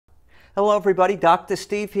Hello everybody, Dr.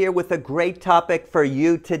 Steve here with a great topic for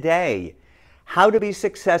you today. How to be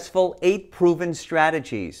successful, 8 proven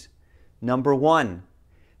strategies. Number 1,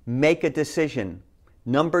 make a decision.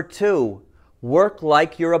 Number 2, work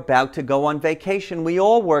like you're about to go on vacation. We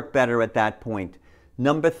all work better at that point.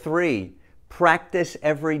 Number 3, practice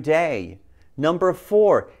every day. Number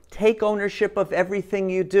 4, take ownership of everything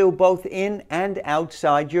you do, both in and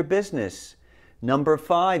outside your business. Number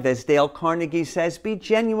 5, as Dale Carnegie says, be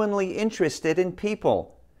genuinely interested in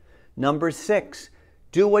people. Number 6,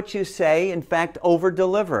 do what you say, in fact,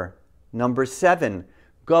 over-deliver. Number 7,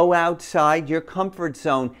 go outside your comfort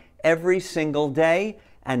zone every single day.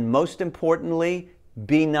 And most importantly,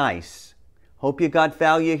 be nice. Hope you got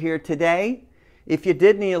value here today. If you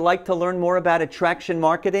did and you'd like to learn more about attraction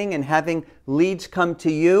marketing and having leads come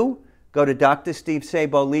to you, go to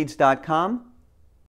drsteveseboleads.com.